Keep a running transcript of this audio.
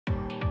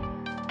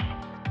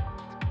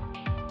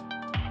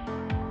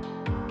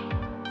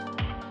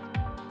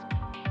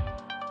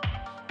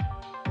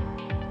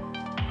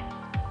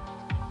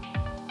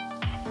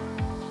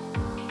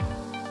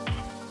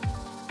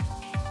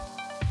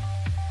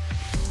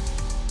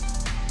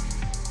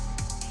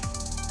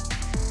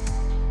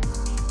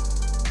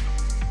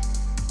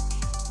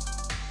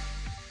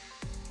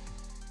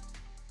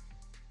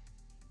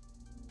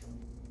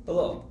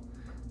Hello.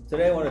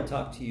 Today I want to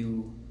talk to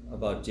you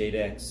about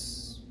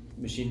JADAC's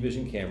machine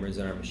vision cameras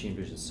and our machine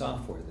vision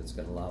software that's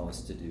going to allow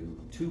us to do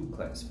tube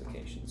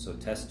classification. So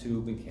test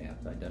tube and cap,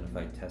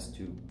 identify test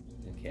tube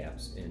and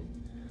caps in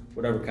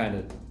whatever kind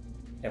of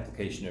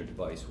application or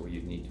device where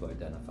you need to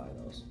identify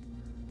those.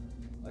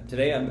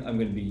 Today I'm going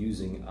to be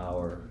using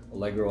our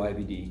Allegro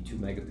IVD 2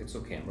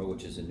 megapixel camera,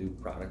 which is a new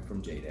product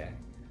from JADAC.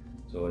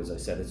 So as I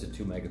said, it's a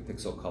 2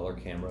 megapixel color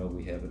camera.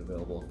 We have it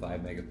available 5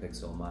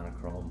 megapixel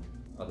monochrome,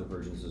 other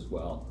versions as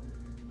well.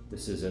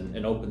 This is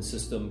an open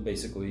system,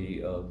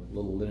 basically a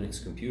little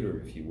Linux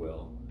computer, if you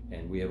will.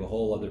 And we have a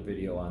whole other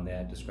video on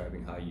that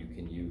describing how you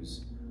can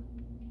use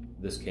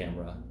this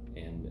camera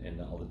and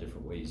all the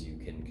different ways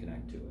you can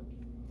connect to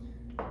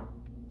it.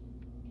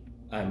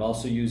 I'm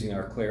also using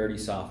our Clarity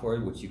software,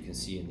 which you can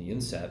see in the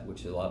inset,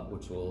 which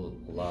will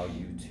allow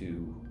you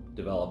to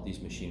develop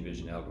these machine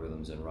vision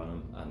algorithms and run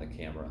them on the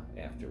camera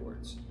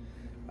afterwards.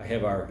 I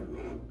have our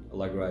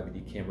Allegro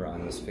IVD camera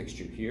on this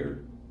fixture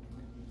here,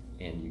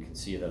 and you can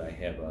see that I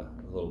have a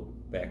little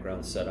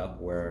background set up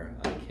where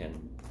I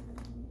can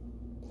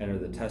enter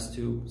the test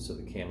tube so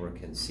the camera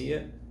can see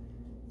it,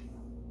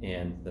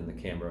 and then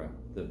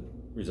the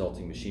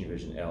resulting machine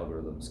vision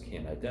algorithms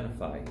can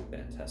identify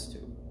that test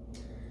tube.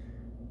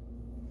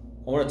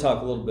 I want to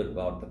talk a little bit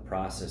about the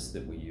process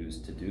that we use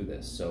to do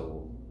this.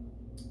 So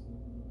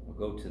I'll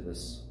go to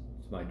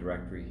my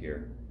directory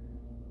here,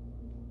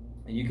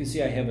 and you can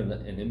see I have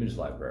an image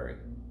library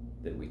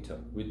that we took.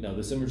 Now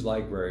this image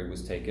library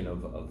was taken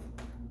of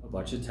a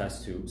bunch of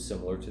test tubes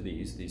similar to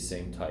these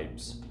same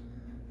types.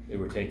 They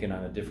were taken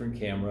on a different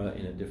camera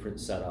in a different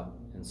setup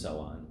and so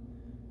on,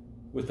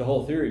 with the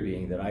whole theory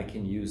being that I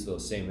can use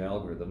those same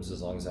algorithms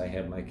as long as I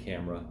have my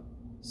camera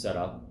set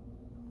up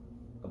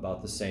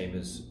about the same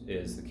as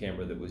the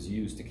camera that was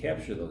used to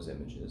capture those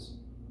images,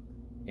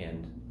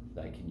 and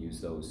I can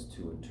use those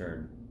to in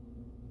turn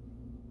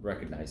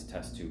recognize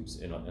test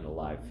tubes in a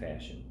live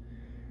fashion.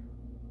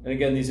 And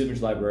again, these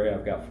image library,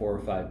 I've got 4 or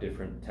 5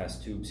 different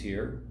test tubes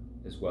here,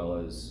 as well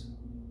as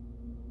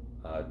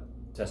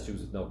test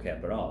tubes with no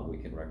cap at all. We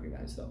can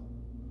recognize them.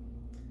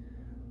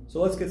 So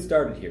let's get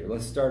started here.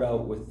 Let's start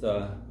out with,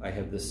 I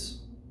have this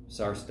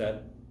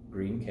Sarsted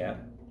green cap.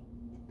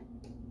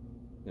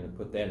 I'm going to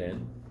put that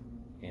in,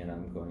 and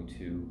I'm going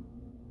to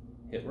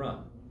hit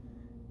run.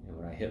 And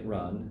when I hit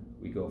run,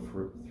 we go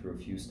through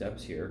a few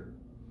steps here.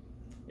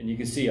 And you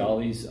can see all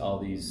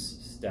these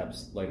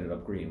steps lighted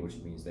up green, which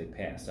means they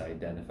passed. I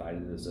identified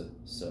it as a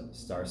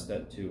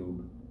Sarsted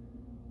tube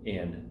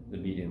and the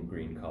medium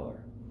green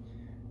color.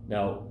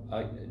 Now,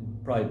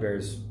 it probably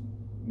bears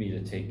me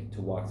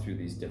to walk through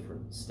these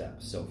different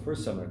steps. So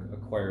first I'm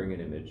acquiring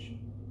an image.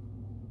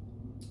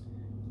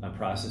 I'm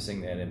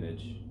processing that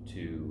image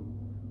to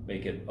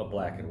make it a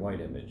black and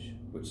white image,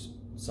 which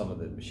some of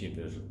the machine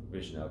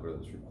vision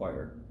algorithms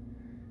require.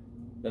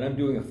 Then I'm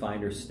doing a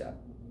finder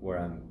step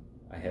where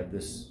I have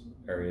this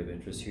area of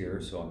interest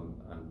here, so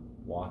I'm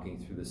walking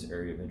through this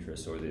area of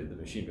interest, or the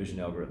machine vision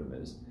algorithm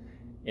is,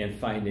 and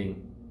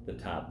finding the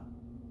top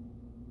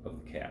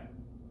of the cap.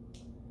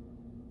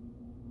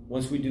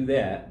 Once we do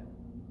that,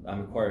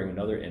 I'm acquiring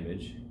another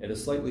image at a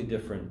slightly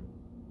different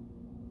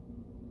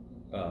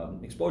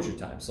exposure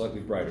time, slightly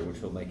brighter, which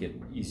will make it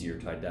easier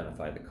to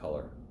identify the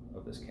color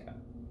of this cap.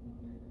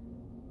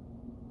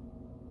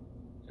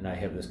 And I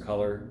have this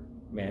color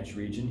match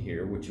region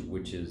here,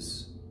 which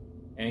is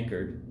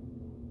anchored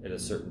at a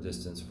certain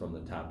distance from the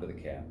top of the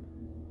cap,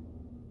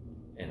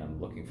 and I'm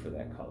looking for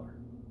that color.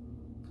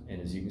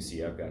 And as you can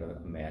see, I've got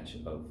a match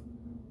of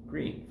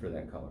green for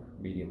that color,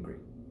 medium green.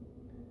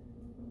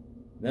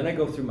 Then I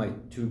go through my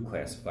tube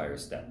classifier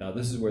step. Now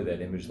this is where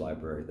that image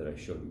library that I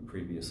showed you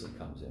previously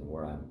comes in,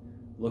 where I'm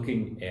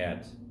looking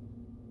at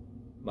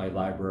my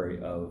library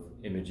of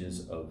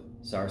images of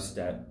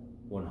Sarsted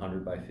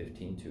 100 by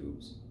 15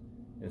 tubes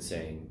and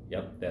saying,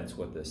 yep, that's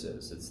what this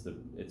is.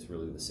 It's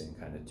really the same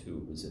kind of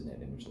tube as in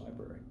that image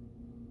library.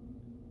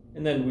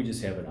 And then we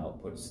just have an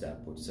output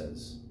step which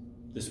says,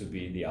 this would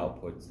be the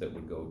outputs that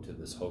would go to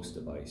this host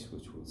device,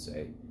 which would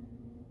say,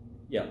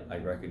 yeah, I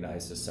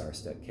recognize the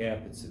Sarsted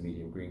cap, it's the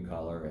medium green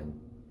color, and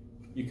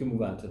you can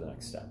move on to the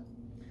next step.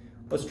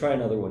 Let's try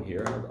another one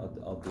here.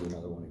 I'll do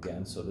another one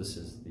again. So this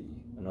is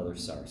another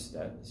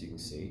Sarsted, as you can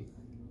see.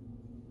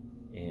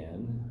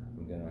 And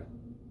I'm gonna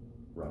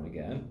run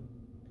again.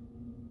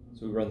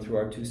 So we run through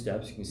our 2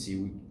 steps. You can see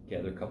we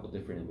gather a couple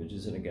different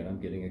images, and again,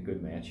 I'm getting a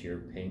good match here,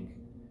 pink,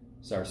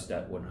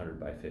 Sarsted 100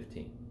 by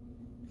 15.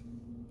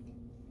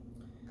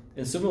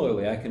 And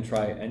similarly, I can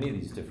try any of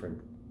these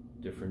different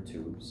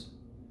tubes.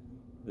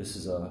 This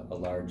is a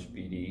large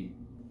BD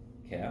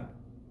cap.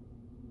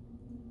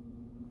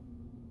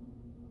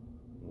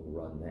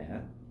 We'll run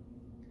that.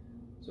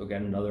 So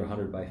again, another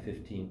 100 by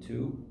 15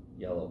 tube,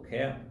 yellow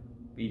cap,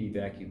 BD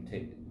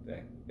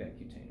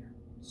vacutainer.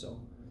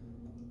 So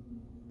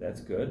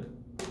that's good.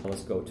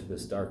 Let's go to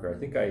this darker. I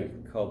think I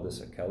called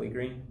this a Kelly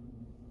green.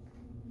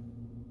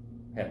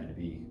 Happened to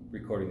be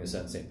recording this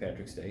on St.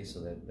 Patrick's Day, so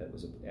that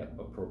was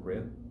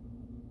appropriate.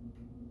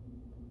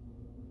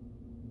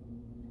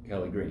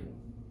 Kelly green.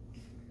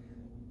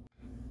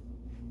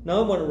 Now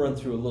I want to run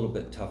through a little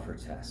bit tougher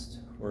test,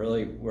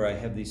 where I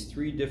have these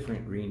 3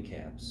 different green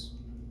caps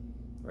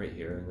right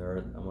here,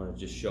 and I want to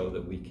just show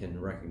that we can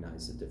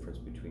recognize the difference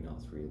between all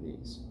 3 of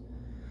these.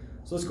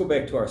 So let's go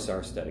back to our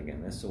SAR stat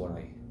again. That's the one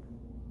I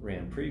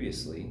ran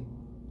previously.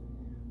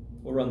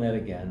 We'll run that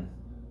again.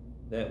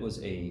 That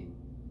was a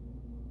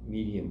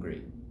medium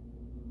green.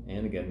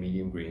 And again,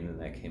 medium green, and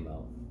that came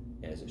out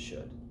as it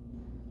should.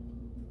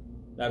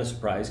 Not a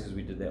surprise, because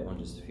we did that one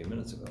just a few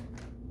minutes ago.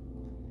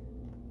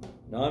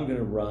 Now I'm going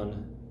to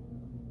run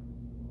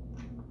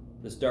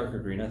this darker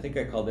green. I think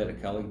I called that a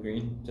Kelly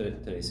green.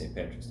 Today's St.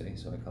 Patrick's Day,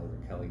 so I called it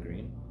a Kelly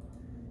green.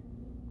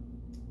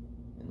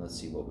 And let's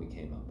see what we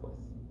came up with.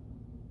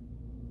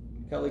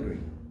 Kelly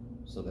green,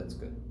 so that's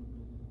good.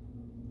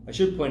 I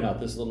should point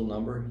out this little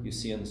number you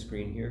see on the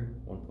screen here,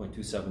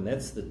 1.27,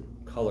 that's the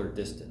color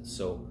distance.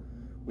 So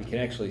we can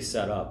actually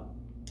set up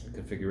a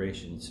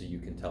configuration so you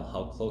can tell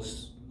how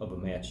close of a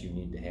match you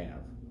need to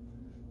have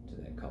to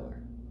that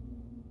color.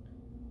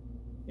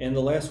 And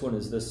the last one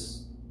is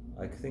this,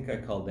 I think I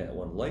called that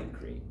one light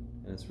green,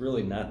 and it's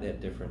really not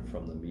that different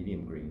from the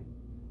medium green.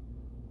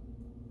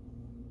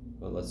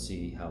 But let's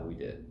see how we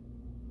did.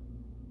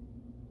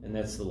 And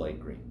that's the light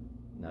green,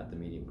 not the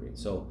medium green.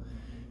 So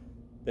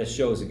that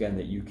shows again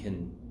that you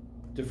can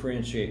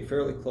differentiate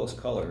fairly close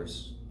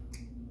colors,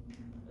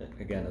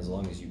 again, as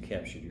long as you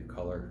captured your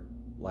color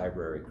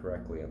library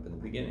correctly up in the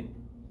beginning.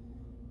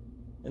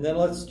 And then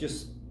let's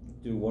just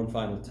do one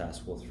final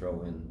test. We'll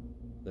throw in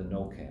the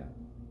no cap.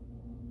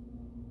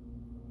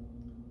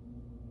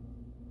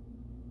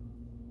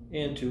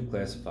 And 2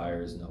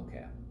 classifiers, no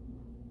cap.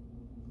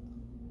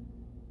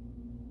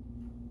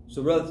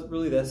 So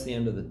really that's the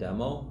end of the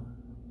demo.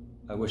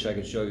 I wish I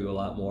could show you a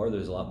lot more.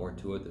 There's a lot more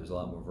to it. There's a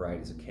lot more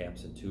varieties of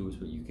caps and tubes,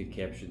 but you could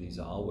capture these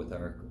all with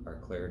our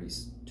Clarity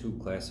tube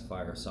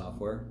classifier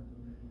software,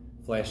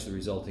 flash the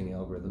resulting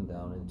algorithm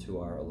down into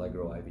our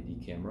Allegro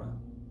IVD camera,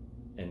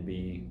 and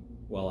be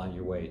well on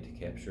your way to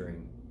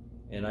capturing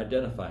and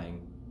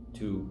identifying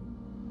tube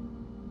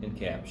and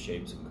cap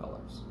shapes and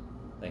colors.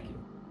 Thank you.